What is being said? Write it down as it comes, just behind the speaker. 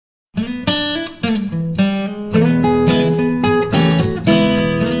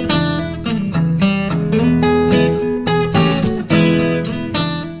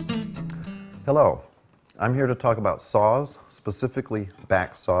Hello, I'm here to talk about saws, specifically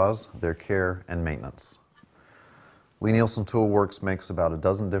back saws, their care and maintenance. Lie-Nielsen Tool Works makes about a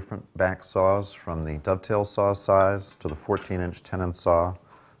dozen different back saws, from the dovetail saw size to the 14-inch tenon saw,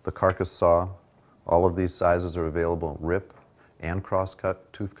 the carcass saw. All of these sizes are available in rip and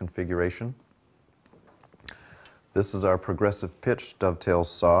cross-cut tooth configuration. This is our progressive pitch dovetail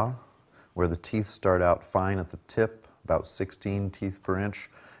saw, where the teeth start out fine at the tip, about 16 teeth per inch,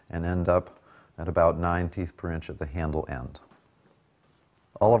 and end up at about 9 teeth per inch at the handle end.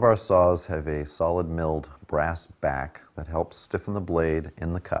 All of our saws have a solid milled brass back that helps stiffen the blade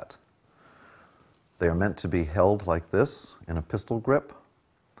in the cut. They are meant to be held like this in a pistol grip,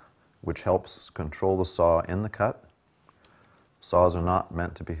 which helps control the saw in the cut. Saws are not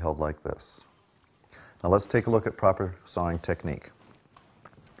meant to be held like this. Now let's take a look at proper sawing technique.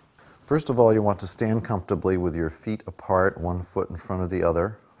 First of all, you want to stand comfortably with your feet apart, one foot in front of the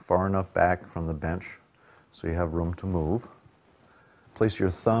other, far enough back from the bench so you have room to move. Place your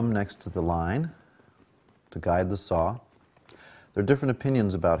thumb next to the line to guide the saw. There are different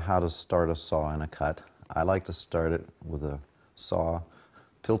opinions about how to start a saw in a cut. I like to start it with a saw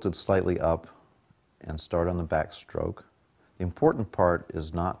tilted slightly up and start on the back stroke. The important part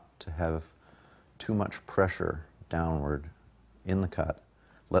is not to have too much pressure downward in the cut.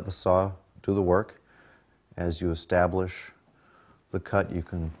 Let the saw do the work. As you establish the cut, you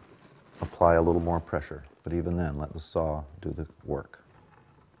can apply a little more pressure, but even then, let the saw do the work.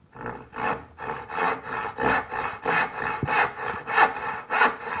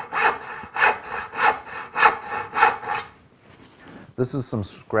 This is some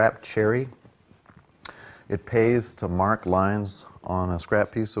scrap cherry. It pays to mark lines on a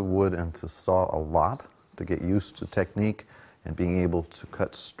scrap piece of wood and to saw a lot to get used to technique and being able to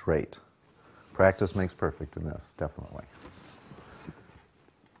cut straight. Practice makes perfect in this, definitely.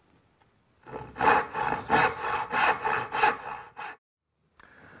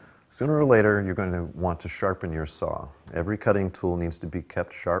 Sooner or later, you're going to want to sharpen your saw. Every cutting tool needs to be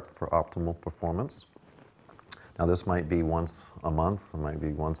kept sharp for optimal performance. Now this might be once a month, it might be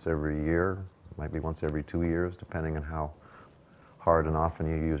once every year, it might be once every 2 years, depending on how hard and often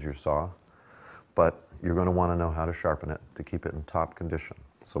you use your saw. But you're going to want to know how to sharpen it to keep it in top condition.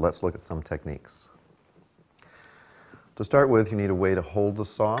 So let's look at some techniques. To start with, you need a way to hold the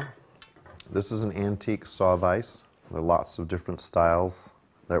saw. This is an antique saw vise. There are lots of different styles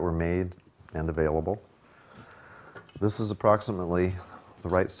that were made and available. This is approximately the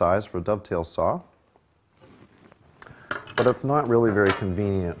right size for a dovetail saw, but it's not really very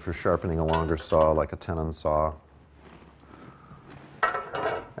convenient for sharpening a longer saw like a tenon saw,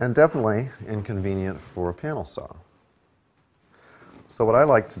 and definitely inconvenient for a panel saw. So what I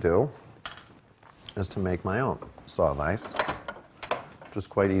like to do is to make my own saw vise, which is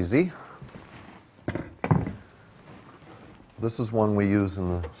quite easy. This is one we use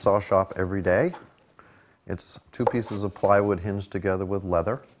in the saw shop every day. It's 2 pieces of plywood hinged together with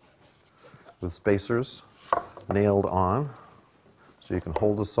leather, with spacers nailed on so you can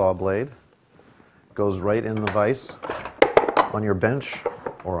hold the saw blade. It goes right in the vise on your bench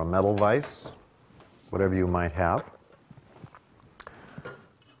or a metal vise, whatever you might have.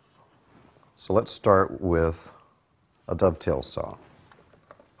 So let's start with a dovetail saw.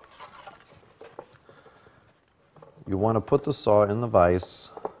 You want to put the saw in the vise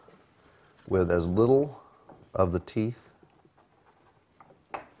with as little of the teeth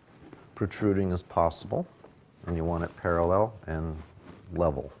protruding as possible, and you want it parallel and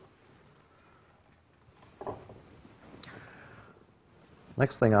level.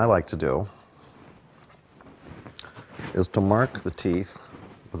 Next thing I like to do is to mark the teeth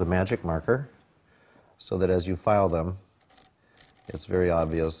with a magic marker so that as you file them, it's very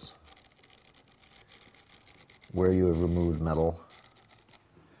obvious where you have removed metal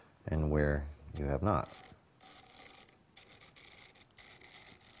and where you have not.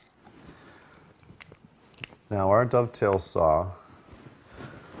 Now our dovetail saw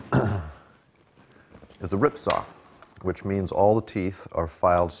is a rip saw, which means all the teeth are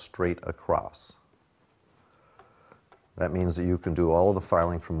filed straight across. That means that you can do all of the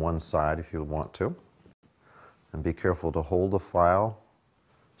filing from one side if you want to, and be careful to hold the file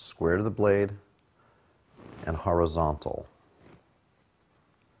square to the blade and horizontal.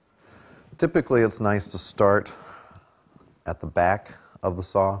 Typically, it's nice to start at the back of the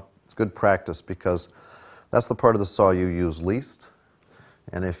saw. It's good practice because that's the part of the saw you use least,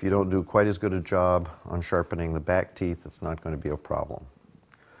 and if you don't do quite as good a job on sharpening the back teeth, it's not going to be a problem.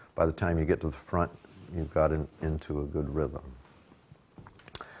 By the time you get to the front, you've got into a good rhythm.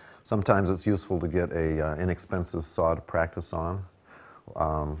 Sometimes it's useful to get a inexpensive saw to practice on,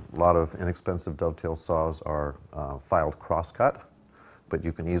 A lot of inexpensive dovetail saws are filed cross-cut, but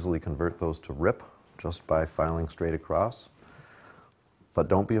you can easily convert those to rip just by filing straight across. But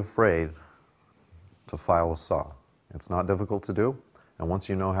don't be afraid to file a saw. It's not difficult to do, and once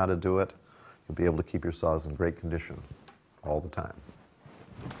you know how to do it, you'll be able to keep your saws in great condition all the time.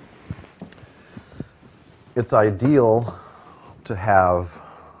 It's ideal to have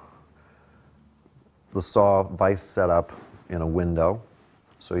the saw vise set up in a window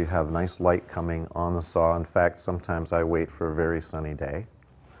so you have nice light coming on the saw. In fact, sometimes I wait for a very sunny day.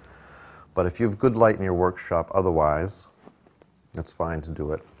 But if you have good light in your workshop otherwise, it's fine to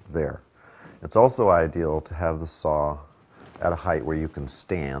do it there. It's also ideal to have the saw at a height where you can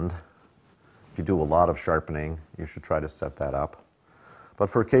stand. If you do a lot of sharpening, you should try to set that up. But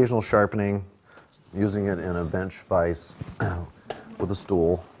for occasional sharpening, using it in a bench vise with a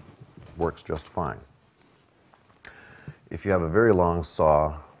stool works just fine. If you have a very long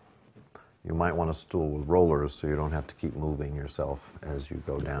saw, you might want a stool with rollers so you don't have to keep moving yourself as you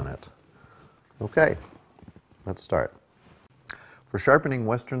go down it. Okay, let's start. For sharpening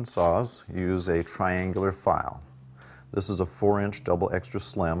Western saws, use a triangular file. This is a 4-inch double extra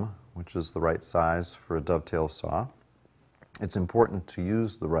slim, which is the right size for a dovetail saw. It's important to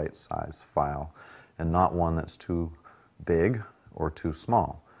use the right size file and not one that's too big or too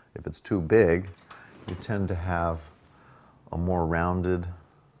small. If it's too big, you tend to have a more rounded,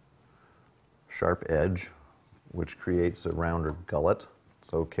 sharp edge, which creates a rounder gullet.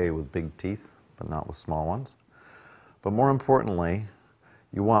 It's okay with big teeth, but not with small ones. But more importantly,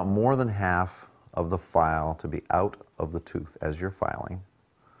 you want more than half of the file to be out of the tooth as you're filing,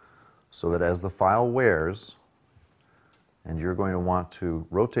 so that as the file wears, and you're going to want to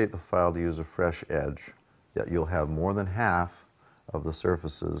rotate the file to use a fresh edge, that you'll have more than half of the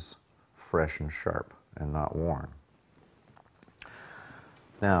surfaces fresh and sharp and not worn.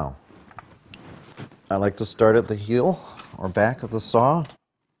 Now, I like to start at the heel or back of the saw,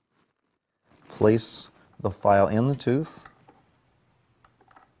 place the file in the tooth,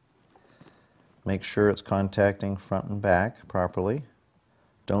 make sure it's contacting front and back properly.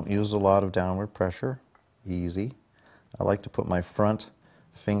 Don't use a lot of downward pressure, easy. I like to put my front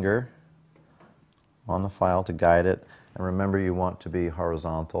finger on the file to guide it, and remember you want to be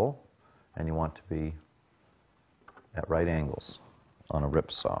horizontal and you want to be at right angles on a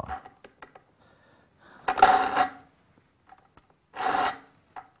rip saw.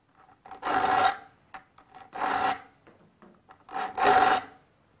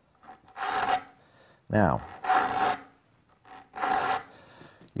 Now,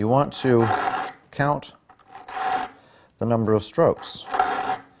 you want to count the number of strokes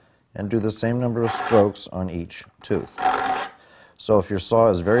and do the same number of strokes on each tooth. So if your saw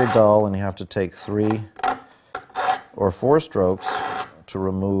is very dull and you have to take 3 or 4 strokes to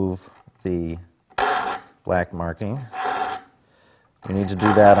remove the black marking, you need to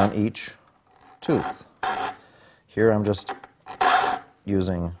do that on each tooth. Here I'm just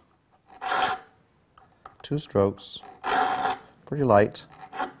using 2 strokes, pretty light,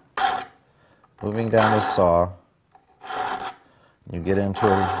 moving down the saw. You get into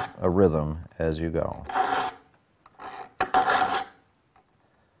a rhythm as you go.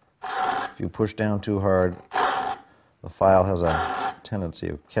 If you push down too hard, the file has a tendency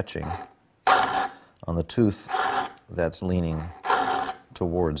of catching on the tooth that's leaning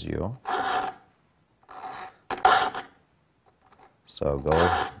towards you. So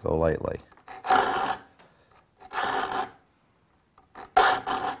go lightly.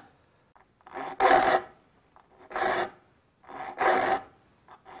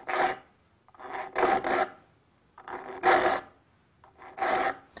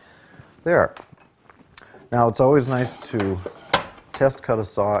 There. Now it's always nice to test cut a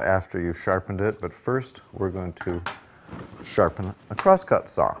saw after you've sharpened it, but first we're going to sharpen a crosscut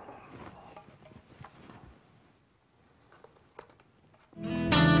saw.